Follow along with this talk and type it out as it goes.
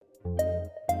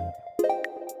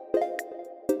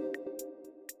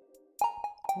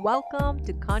Welcome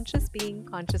to Conscious Being,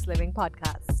 Conscious Living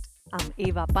podcast. I'm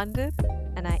Eva Pandit,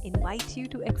 and I invite you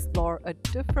to explore a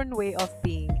different way of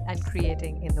being and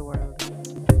creating in the world.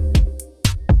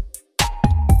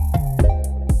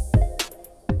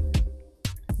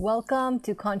 Welcome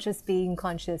to Conscious Being,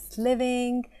 Conscious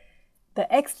Living,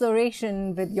 the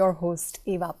exploration with your host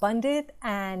Eva Pandit,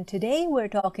 and today we're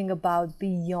talking about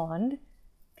beyond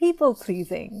people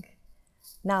pleasing.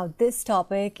 Now, this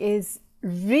topic is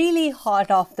really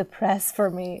hot off the press for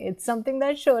me. It's something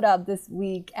that showed up this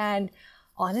week, and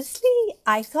honestly,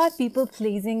 I thought people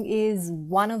pleasing is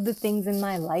one of the things in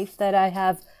my life that I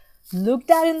have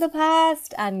looked at in the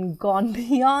past and gone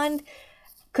beyond.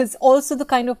 Because also the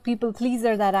kind of people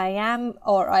pleaser that I am,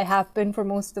 or I have been for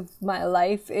most of my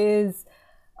life, is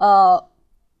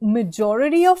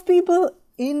majority of people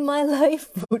in my life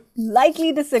would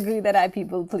likely disagree that I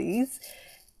people please.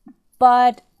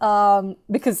 But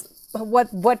because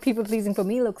what people pleasing for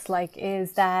me looks like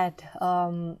is that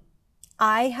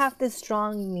I have this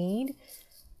strong need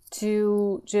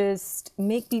to just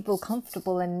make people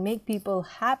comfortable and make people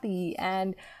happy.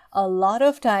 And a lot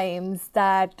of times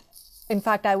that, in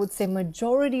fact, I would say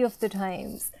majority of the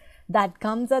times, that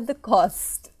comes at the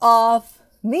cost of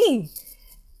me.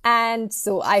 And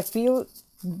so I feel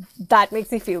that makes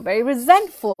me feel very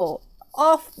resentful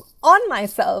on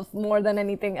myself more than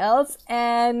anything else.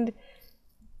 And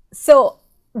so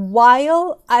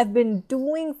while I've been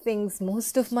doing things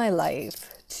most of my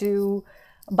life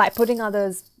by putting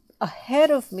others ahead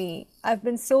of me, I've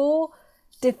been so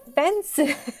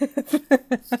defensive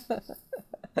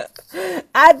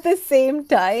at the same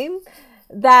time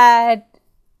that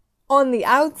on the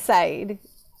outside,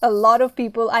 a lot of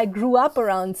people I grew up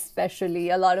around, especially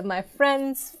a lot of my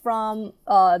friends from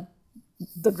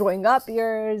the growing up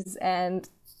years, and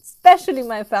especially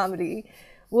my family,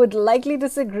 would likely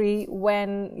disagree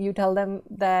when you tell them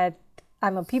that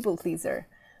I'm a people pleaser.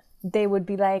 They would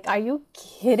be like, are you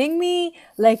kidding me?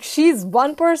 Like, she's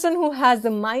one person who has the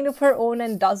mind of her own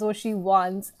and does what she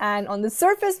wants. And on the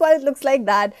surface, while it looks like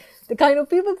that, the kind of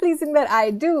people pleasing that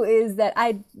I do is that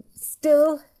I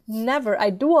do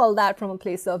all that from a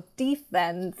place of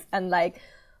defense and like,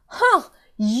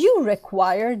 you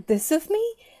require this of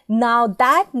me? Now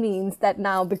that means that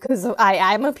now, because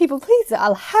I'm a people pleaser,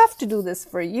 I'll have to do this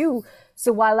for you.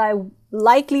 So while I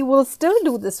likely will still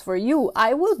do this for you,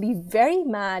 I will be very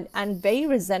mad and very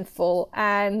resentful.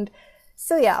 And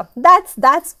so yeah,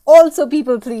 that's also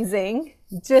people pleasing,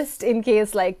 just in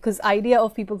case, like, because idea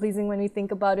of people pleasing when we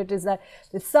think about it is that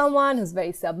there's someone who's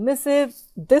very submissive.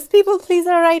 This people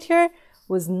pleaser right here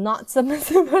was not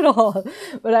submissive at all,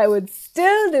 but I would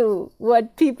still do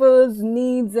what people's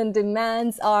needs and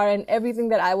demands are and everything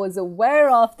that I was aware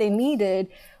of they needed,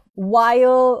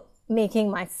 while making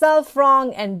myself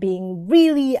wrong and being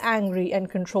really angry and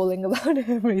controlling about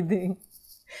everything.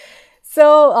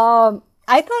 So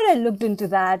I thought I looked into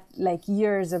that like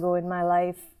years ago in my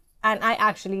life, and I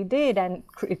actually did, and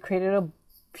it created a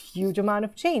huge amount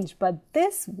of change. But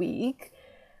this week,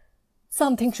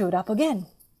 something showed up again.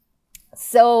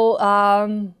 So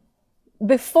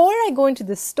before I go into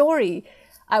the story,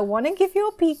 I want to give you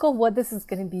a peek of what this is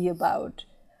going to be about.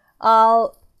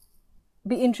 I'll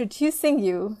be introducing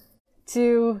you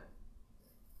to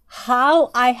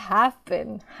how I have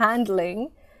been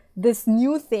handling this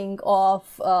new thing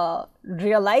of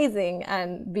realizing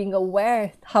and being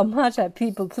aware how much I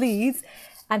people please,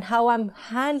 and how I'm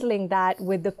handling that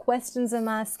with the questions I'm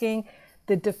asking,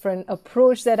 the different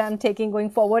approach that I'm taking going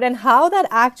forward, and how that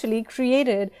actually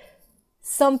created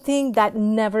something that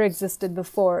never existed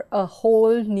before, a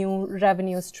whole new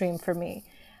revenue stream for me.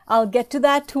 I'll get to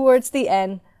that towards the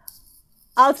end.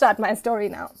 I'll start my story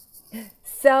now.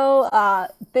 So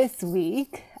this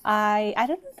week, I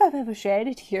don't know if I've ever shared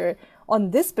it here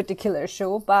on this particular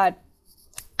show, but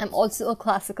I'm also a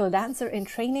classical dancer in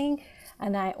training.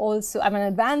 And I'm an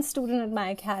advanced student at my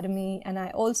academy, and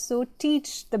I also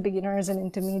teach the beginners and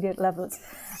intermediate levels.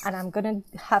 And I'm going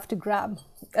to have to grab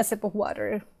a sip of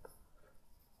water.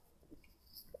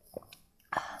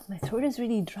 My throat is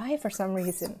really dry for some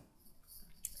reason.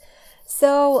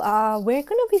 So we're going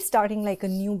to be starting like a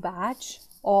new batch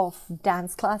of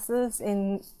dance classes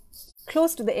in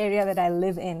close to the area that I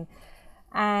live in.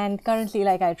 And currently,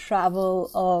 like, I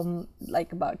travel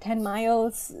like about 10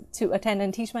 miles to attend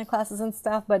and teach my classes and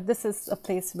stuff. But this is a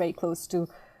place very close to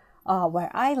where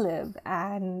I live.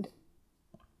 And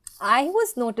I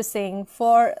was noticing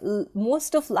for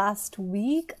most of last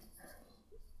week,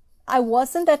 I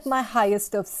wasn't at my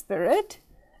highest of spirit.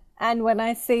 And when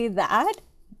I say that,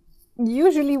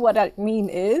 usually what I mean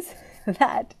is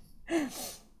that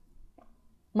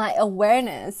my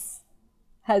awareness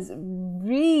has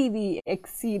really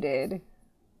exceeded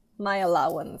my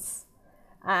allowance.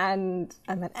 And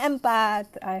I'm an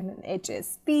empath, I'm an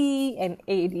HSP, an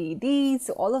ADD,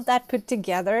 so all of that put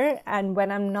together. And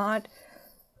when I'm not,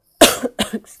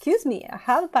 excuse me, I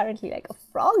have apparently like a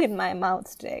frog in my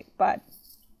mouth today, but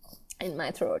in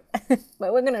my throat.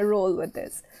 But we're gonna roll with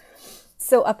this.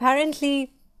 So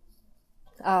apparently,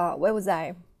 where was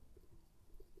I?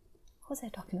 What was I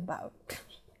talking about?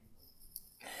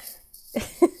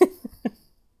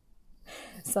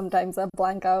 Sometimes I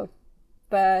blank out.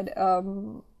 But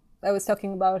I was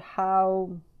talking about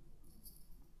how,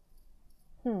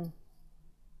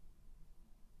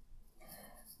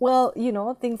 well,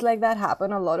 things like that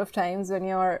happen a lot of times when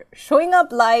you're showing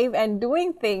up live and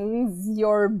doing things.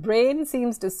 Your brain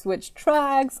seems to switch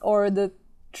tracks, or the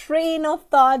train of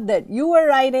thought that you were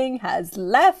writing has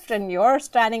left and you're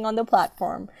standing on the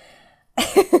platform.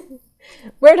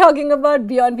 We're talking about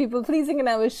Beyond People Pleasing, and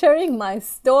I was sharing my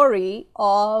story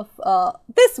of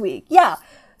this week. Yeah.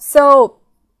 So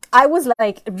I was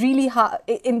like really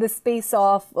in the space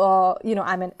of,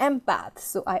 I'm an empath.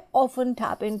 So I often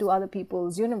tap into other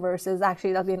people's universes.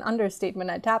 Actually, that'll be an understatement.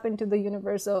 I tap into the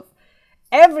universe of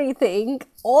everything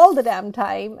all the damn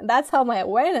time. That's how my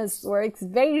awareness works.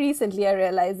 Very recently, I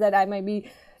realized that I might be,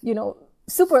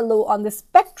 super low on the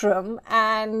spectrum.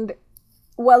 And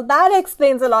well, that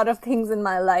explains a lot of things in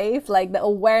my life, like the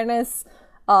awareness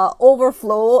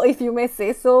overflow, if you may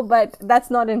say so. But that's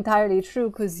not entirely true,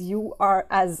 because you are,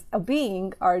 as a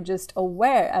being, are just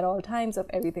aware at all times of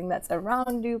everything that's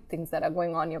around you, things that are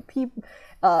going on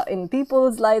in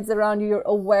people's lives around you. You're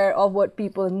aware of what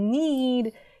people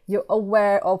need. You're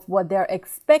aware of what they're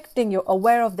expecting. You're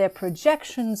aware of their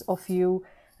projections of you.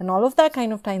 And all of that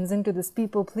kind of ties into this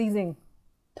people-pleasing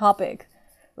topic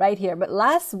right here. But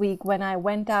last week, when I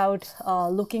went out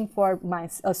looking for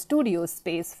a studio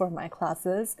space for my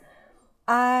classes,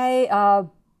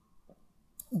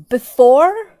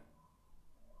 before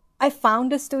I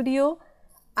found a studio,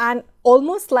 and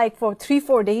almost like for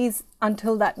 3-4 days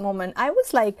until that moment, I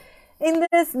was like in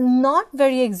this not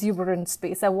very exuberant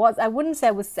space. I wouldn't say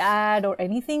I was sad or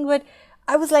anything, but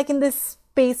I was like in this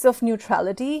space of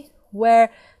neutrality where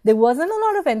there wasn't a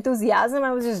lot of enthusiasm.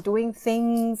 I was just doing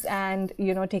things and,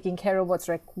 taking care of what's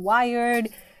required.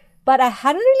 But I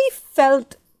hadn't really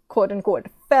felt, quote unquote,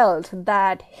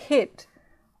 that hit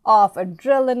of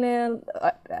adrenaline.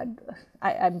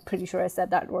 I'm pretty sure I said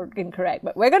that word incorrect,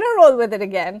 but we're going to roll with it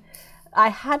again. I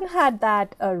hadn't had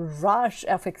that rush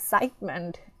of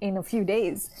excitement in a few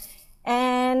days.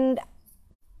 And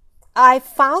I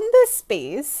found this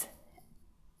space.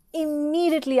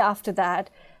 Immediately after that,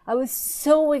 I was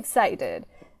so excited,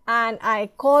 and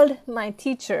I called my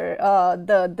teacher,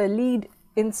 the lead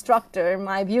instructor,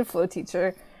 my beautiful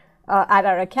teacher at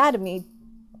our academy.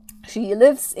 She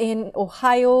lives in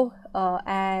Ohio,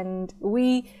 and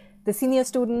the senior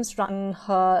students, run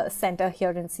her center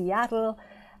here in Seattle,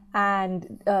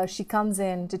 and she comes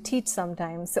in to teach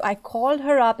sometimes. So I called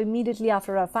her up immediately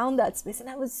after I found that space, and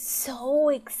I was so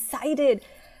excited.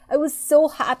 I was so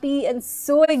happy and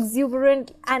so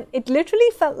exuberant, and it literally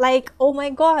felt like, oh my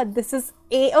God, this is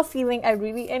a feeling I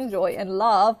really enjoy and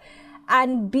love,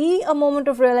 and B, a moment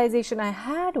of realization I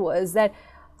had was that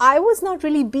I was not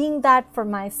really being that for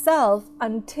myself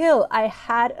until I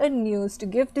had a news to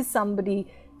give to somebody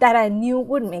that I knew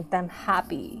would make them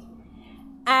happy.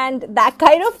 And that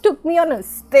kind of took me on a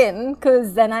spin,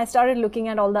 because then I started looking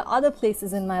at all the other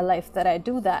places in my life that I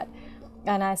do that.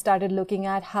 And I started looking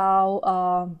at how,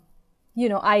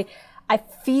 I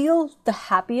feel the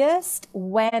happiest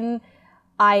when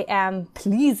I am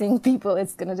pleasing people.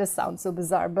 It's going to just sound so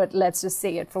bizarre, but let's just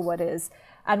say it for what it is.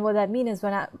 And what that means is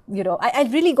when I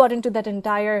really got into that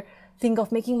entire thing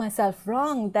of making myself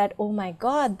wrong, that, oh my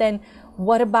God, then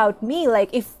what about me? Like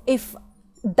if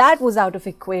that was out of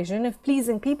equation, if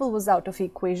pleasing people was out of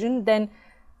equation, then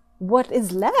what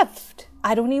is left?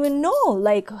 I don't even know.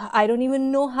 I don't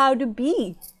even know how to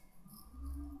be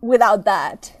without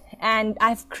that. And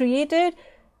I've created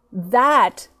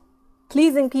that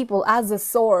pleasing people as a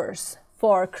source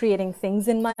for creating things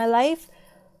in my life.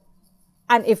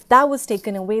 And if that was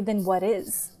taken away, then what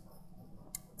is?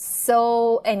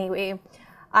 So anyway,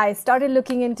 I started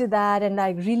looking into that, and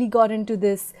I really got into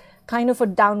this kind of a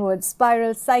downward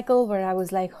spiral cycle where I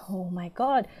was like, oh my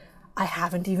God, I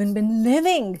haven't even been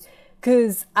living,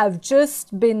 because I've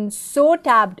just been so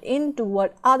tapped into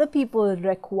what other people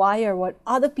require, what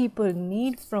other people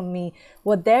need from me,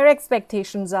 what their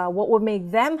expectations are, what would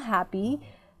make them happy,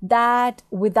 that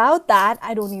without that,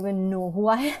 I don't even know who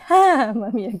I am.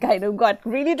 I mean, I kind of got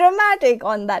really dramatic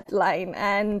on that line,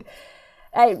 and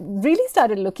I really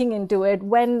started looking into it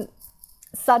when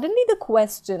suddenly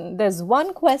there's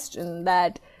one question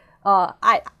that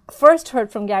I first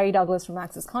heard from Gary Douglas from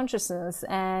Access Consciousness,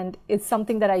 and it's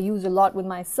something that I use a lot with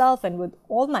myself and with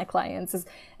all my clients. Is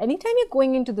anytime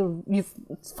you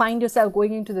find yourself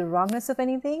going into the wrongness of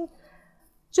anything,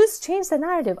 just change the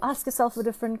narrative. Ask yourself a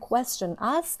different question.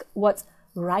 Ask what's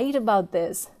right about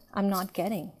this I'm not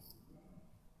getting.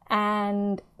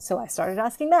 And so I started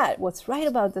asking that. What's right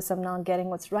about this I'm not getting?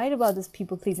 What's right about this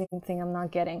people-pleasing thing I'm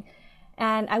not getting?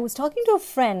 And I was talking to a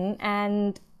friend,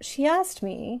 and she asked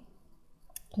me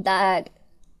that,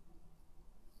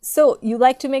 so you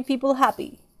like to make people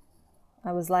happy?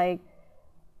 I was like,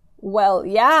 well,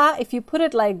 yeah, if you put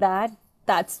it like that,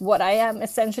 that's what I am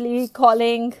essentially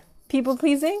calling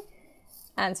people-pleasing.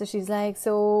 And so she's like,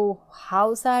 so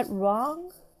how's that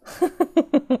wrong?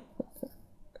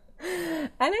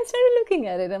 And I started looking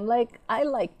at it. I'm like, I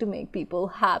like to make people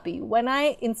happy. When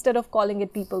I, instead of calling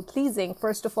it people pleasing,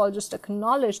 first of all, just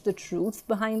acknowledge the truth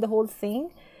behind the whole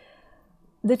thing.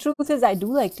 The truth is, I do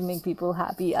like to make people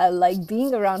happy. I like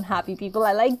being around happy people.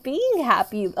 I like being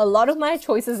happy. A lot of my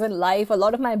choices in life, a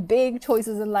lot of my big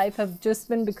choices in life have just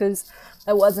been because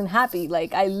I wasn't happy.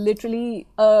 Like, I literally,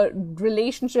 a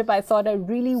relationship I thought I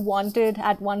really wanted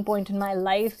at one point in my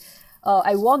life,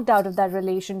 I walked out of that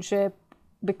relationship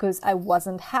because I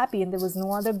wasn't happy, and there was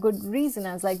no other good reason.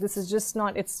 I was like, this is just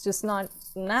not, this is not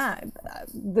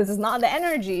the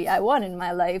energy I want in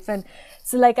my life. And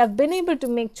so like, I've been able to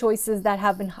make choices that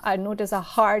have been, I notice, are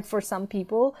hard for some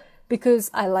people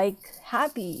because I like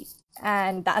happy,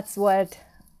 and that's what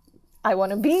I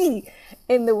want to be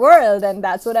in the world, and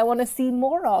that's what I want to see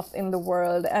more of in the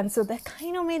world. And so that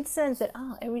kind of made sense that,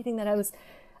 everything that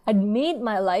I'd made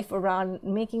my life around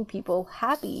making people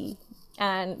happy.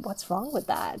 And what's wrong with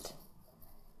that?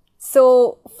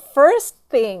 So first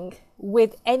thing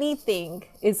with anything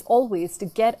is always to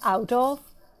get out of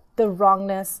the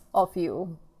wrongness of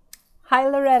you. Hi,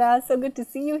 Loretta. So good to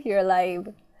see you here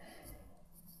live.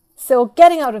 So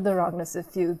getting out of the wrongness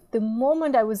of you. The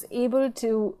moment I was able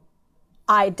to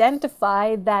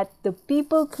identify that the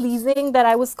people pleasing that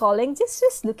I was calling,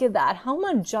 just look at that. How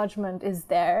much judgment is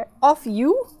there of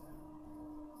you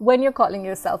when you're calling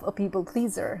yourself a people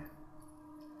pleaser?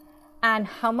 And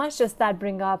how much does that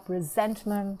bring up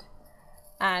resentment?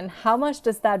 And how much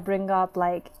does that bring up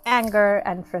like anger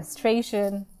and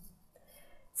frustration?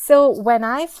 So when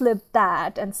I flipped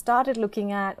that and started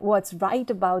looking at what's right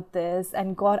about this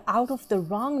and got out of the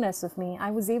wrongness of me, I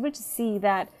was able to see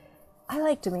that I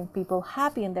like to make people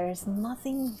happy and there is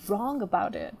nothing wrong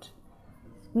about it.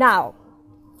 Now,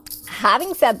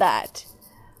 having said that,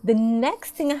 the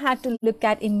next thing I had to look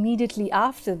at immediately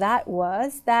after that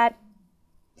was that,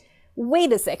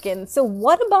 wait a second, so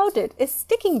what about it is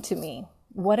sticking to me?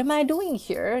 What am I doing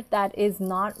here that is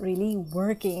not really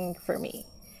working for me?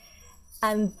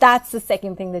 And that's the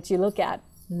second thing that you look at.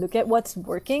 Look at what's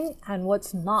working and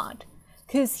what's not.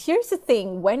 Because here's the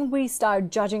thing, when we start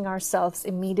judging ourselves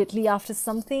immediately after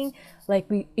something, like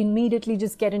we immediately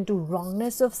just get into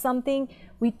wrongness of something,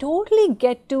 we totally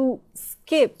get to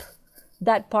skip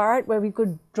that part where we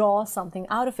could draw something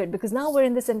out of it, because now we're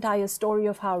in this entire story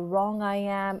of how wrong I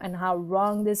am and how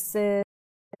wrong this is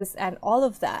and all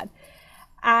of that.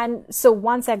 And so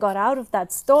once I got out of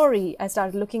that story, I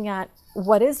started looking at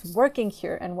what is working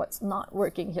here and what's not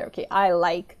working here. Okay, I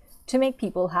like to make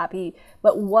people happy,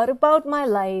 but what about my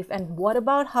life and what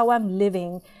about how I'm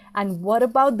living and what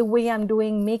about the way I'm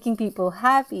doing making people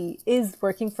happy is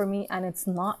working for me and it's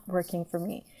not working for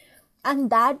me?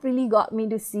 And that really got me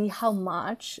to see how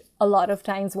much, a lot of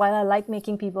times, while I like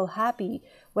making people happy,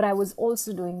 what I was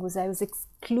also doing was I was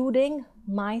excluding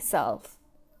myself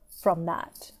from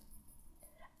that.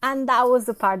 And that was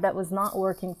the part that was not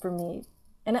working for me.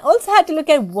 And I also had to look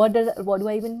at what do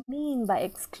I even mean by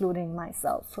excluding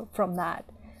myself from that.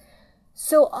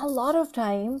 So a lot of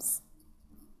times,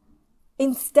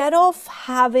 instead of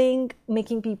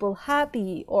making people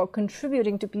happy or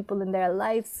contributing to people in their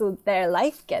life so their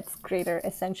life gets greater,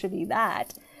 essentially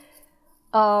that,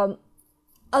 a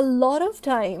lot of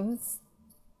times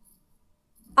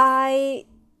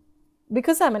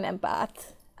because I'm an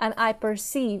empath and I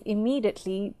perceive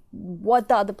immediately what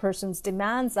the other person's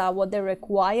demands are, what their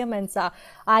requirements are,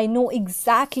 I know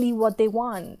exactly what they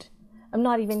want. I'm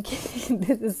not even kidding.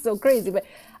 This is so crazy, but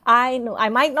I know, I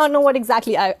might not know what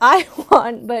exactly I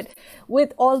want, but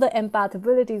with all the empath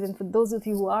abilities, and for those of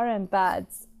you who are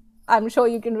empaths, I'm sure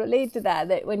you can relate to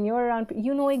that when you're around,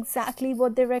 you know exactly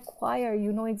what they require,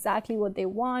 you know exactly what they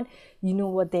want, you know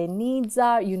what their needs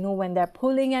are, you know when they're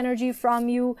pulling energy from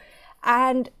you.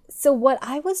 And so what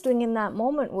I was doing in that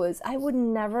moment was I would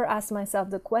never ask myself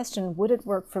the question, would it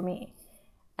work for me?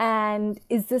 And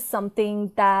is this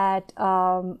something that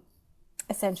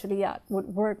essentially, yeah, would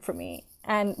work for me?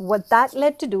 And what that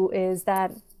led to do is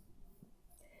that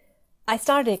I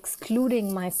started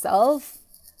excluding myself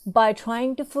by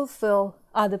trying to fulfill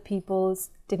other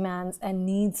people's demands and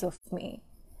needs of me.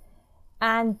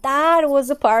 And that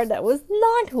was a part that was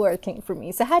not working for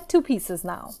me. So I had two pieces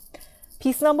now.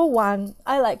 Piece number one,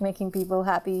 I like making people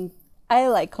happy. I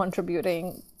like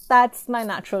contributing. That's my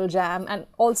natural jam. And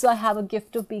also I have a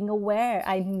gift of being aware.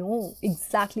 I know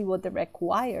exactly what they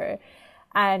require.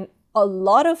 And a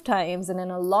lot of times and in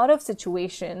a lot of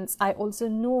situations, I also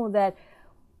know that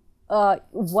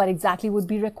what exactly would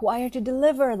be required to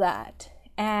deliver that.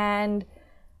 And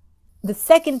the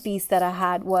second piece that I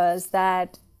had was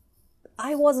that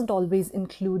I wasn't always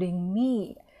including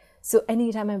me. So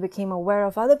anytime I became aware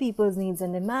of other people's needs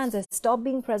and demands, I stopped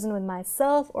being present with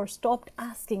myself or stopped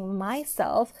asking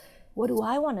myself, what do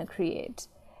I want to create?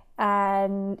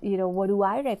 And, what do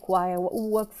I require? What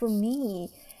will work for me?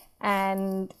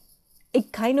 And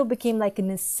it kind of became like a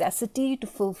necessity to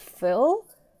fulfill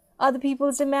other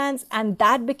people's demands. And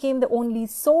that became the only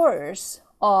source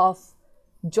of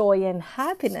joy and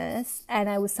happiness. And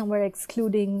I was somewhere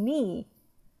excluding me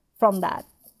from that.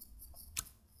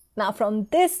 Now, from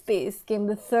this space came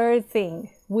the third thing,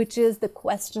 which is the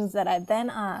questions that I then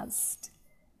asked.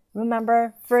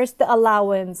 Remember, first, the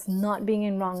allowance, not being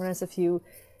in wrongness of you.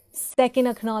 Second,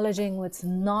 acknowledging what's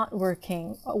not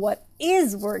working or what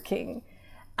is working.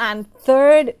 And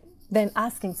third, then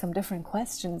asking some different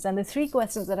questions. And the three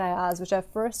questions that I asked, which I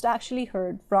first actually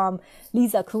heard from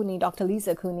Lisa Cooney, Dr.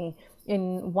 Lisa Cooney,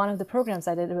 in one of the programs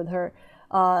I did with her,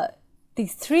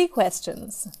 these three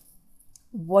questions.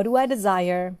 What do I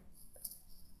desire?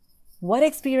 What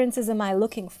experiences am I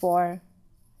looking for?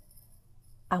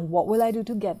 And what will I do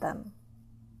to get them?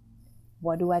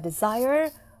 What do I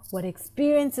desire? What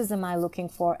experiences am I looking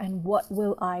for? And what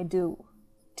will I do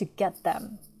to get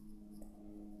them?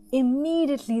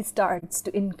 Immediately starts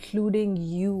to including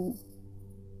you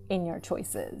in your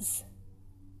choices.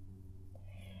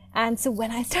 And so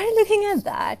when I started looking at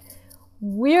that,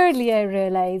 weirdly, I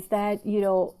realized that,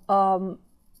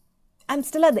 I'm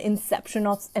still at the inception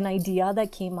of an idea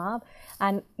that came up,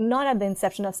 and not at the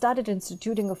inception. I've started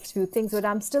instituting a few things, but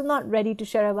I'm still not ready to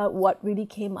share about what really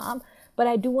came up. But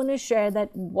I do want to share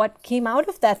that what came out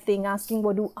of that thing, asking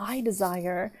what do I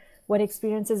desire, what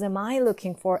experiences am I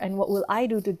looking for, and what will I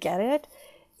do to get it,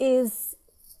 is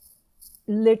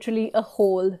literally a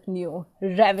whole new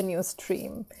revenue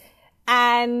stream.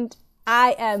 And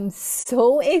I am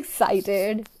so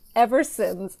excited. Ever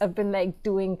since I've been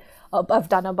I've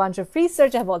done a bunch of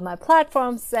research, I have all my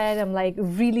platforms set, I'm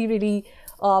really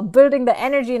building the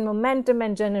energy and momentum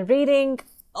and generating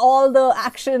all the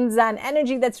actions and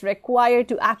energy that's required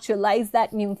to actualize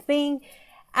that new thing.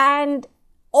 And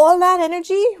all that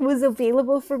energy was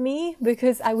available for me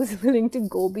because I was willing to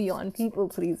go beyond people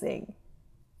pleasing.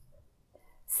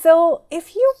 So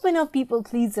if you've been a people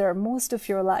pleaser most of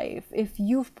your life, if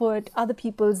you've put other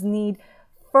people's need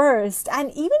first,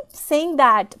 and even saying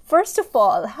that, first of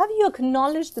all, have you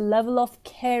acknowledged the level of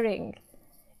caring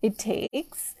it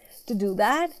takes to do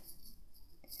that?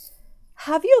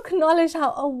 Have you acknowledged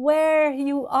how aware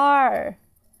you are,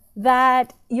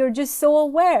 that you're just so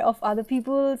aware of other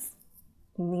people's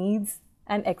needs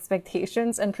and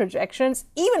expectations and projections,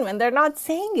 even when they're not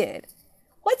saying it?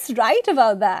 What's right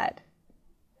about that?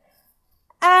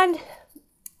 And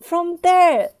from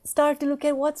there, start to look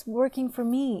at what's working for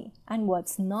me and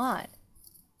what's not.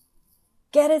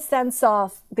 Get a sense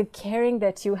of the caring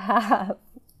that you have.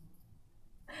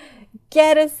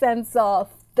 Get a sense of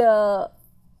the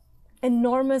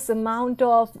enormous amount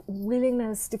of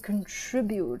willingness to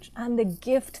contribute and the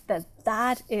gift that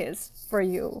that is for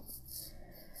you.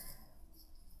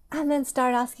 And then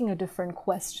start asking a different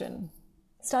question.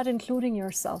 Start including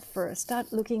yourself first.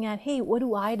 Start looking at, hey, what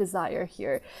do I desire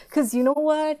here? Because you know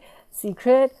what?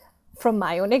 Secret from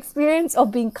my own experience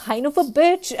of being kind of a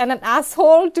bitch and an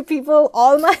asshole to people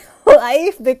all my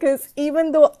life, because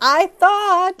even though I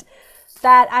thought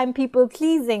that I'm people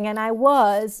pleasing, and I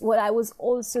was, what I was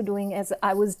also doing is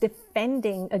I was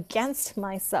defending against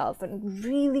myself and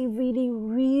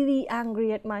really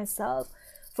angry at myself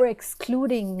for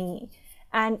excluding me.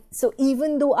 And so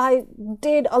even though I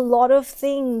did a lot of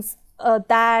things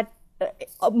that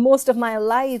most of my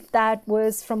life that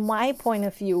was, from my point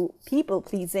of view, people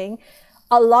pleasing,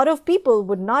 a lot of people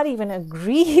would not even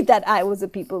agree that I was a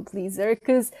people pleaser,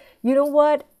 because you know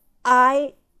what?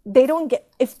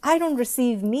 If I don't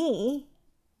receive me,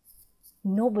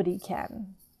 nobody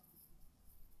can.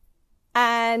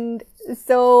 And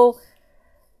so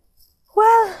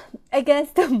Well, I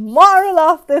guess the moral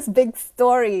of this big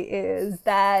story is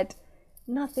that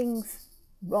nothing's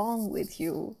wrong with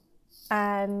you.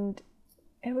 And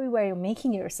everywhere you're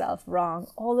making yourself wrong,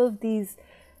 all of these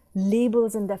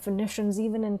labels and definitions,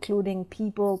 even including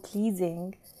people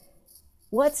pleasing,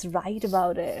 what's right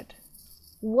about it?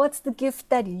 What's the gift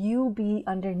that you be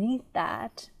underneath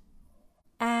that?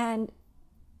 And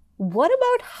what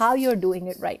about how you're doing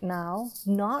it right now,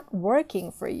 not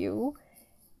working for you?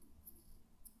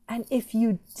 And if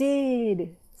you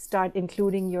did start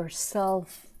including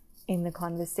yourself in the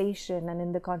conversation and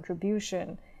in the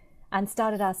contribution and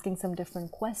started asking some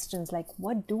different questions like,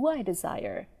 what do I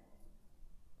desire?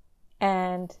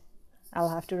 And I'll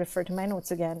have to refer to my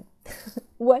notes again.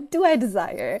 What do I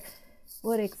desire?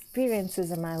 What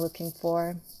experiences am I looking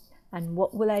for? And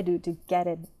what will I do to get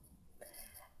it?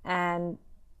 And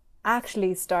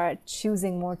actually start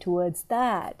choosing more towards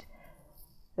that.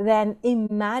 Then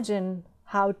imagine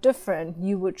how different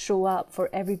you would show up for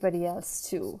everybody else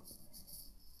too.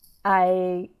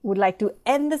 I would like to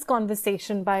end this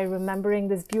conversation by remembering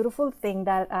this beautiful thing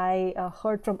that I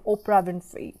heard from Oprah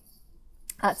Winfrey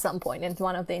at some point in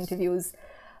one of the interviews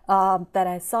that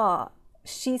I saw.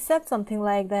 She said something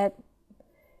like that,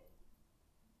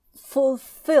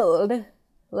 fulfilled,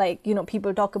 like, you know,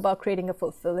 people talk about creating a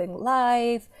fulfilling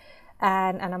life,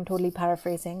 and I'm totally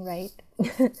paraphrasing, right?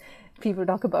 People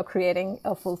talk about creating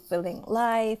a fulfilling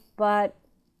life, but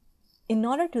in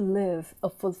order to live a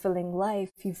fulfilling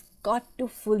life, you've got to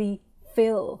fully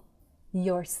fill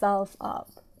yourself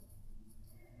up.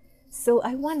 So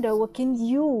I wonder, what can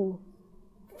you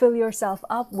fill yourself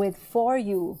up with for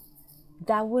you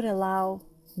that would allow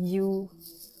you,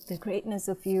 the greatness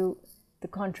of you, the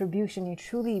contribution you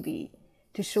truly be,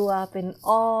 to show up in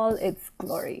all its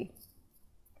glory?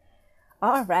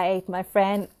 All right, my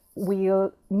friend,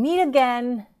 we'll meet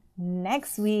again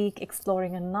next week,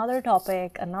 exploring another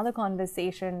topic, another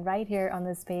conversation right here on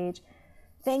this page.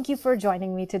 Thank you for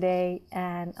joining me today,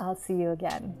 and I'll see you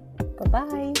again.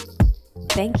 Bye-bye.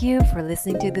 Thank you for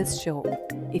listening to this show.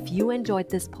 If you enjoyed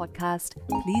this podcast,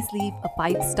 please leave a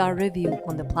 5-star review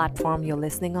on the platform you're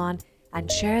listening on and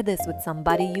share this with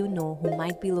somebody you know who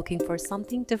might be looking for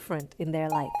something different in their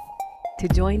life. To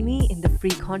join me in the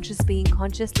free Conscious Being,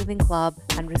 Conscious Living Club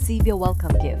and receive your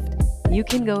welcome gift, you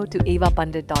can go to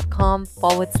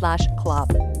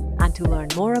evapandit.com/club. And to learn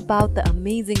more about the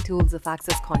amazing tools of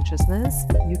Access Consciousness,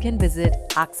 you can visit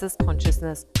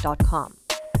accessconsciousness.com.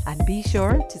 And be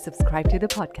sure to subscribe to the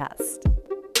podcast.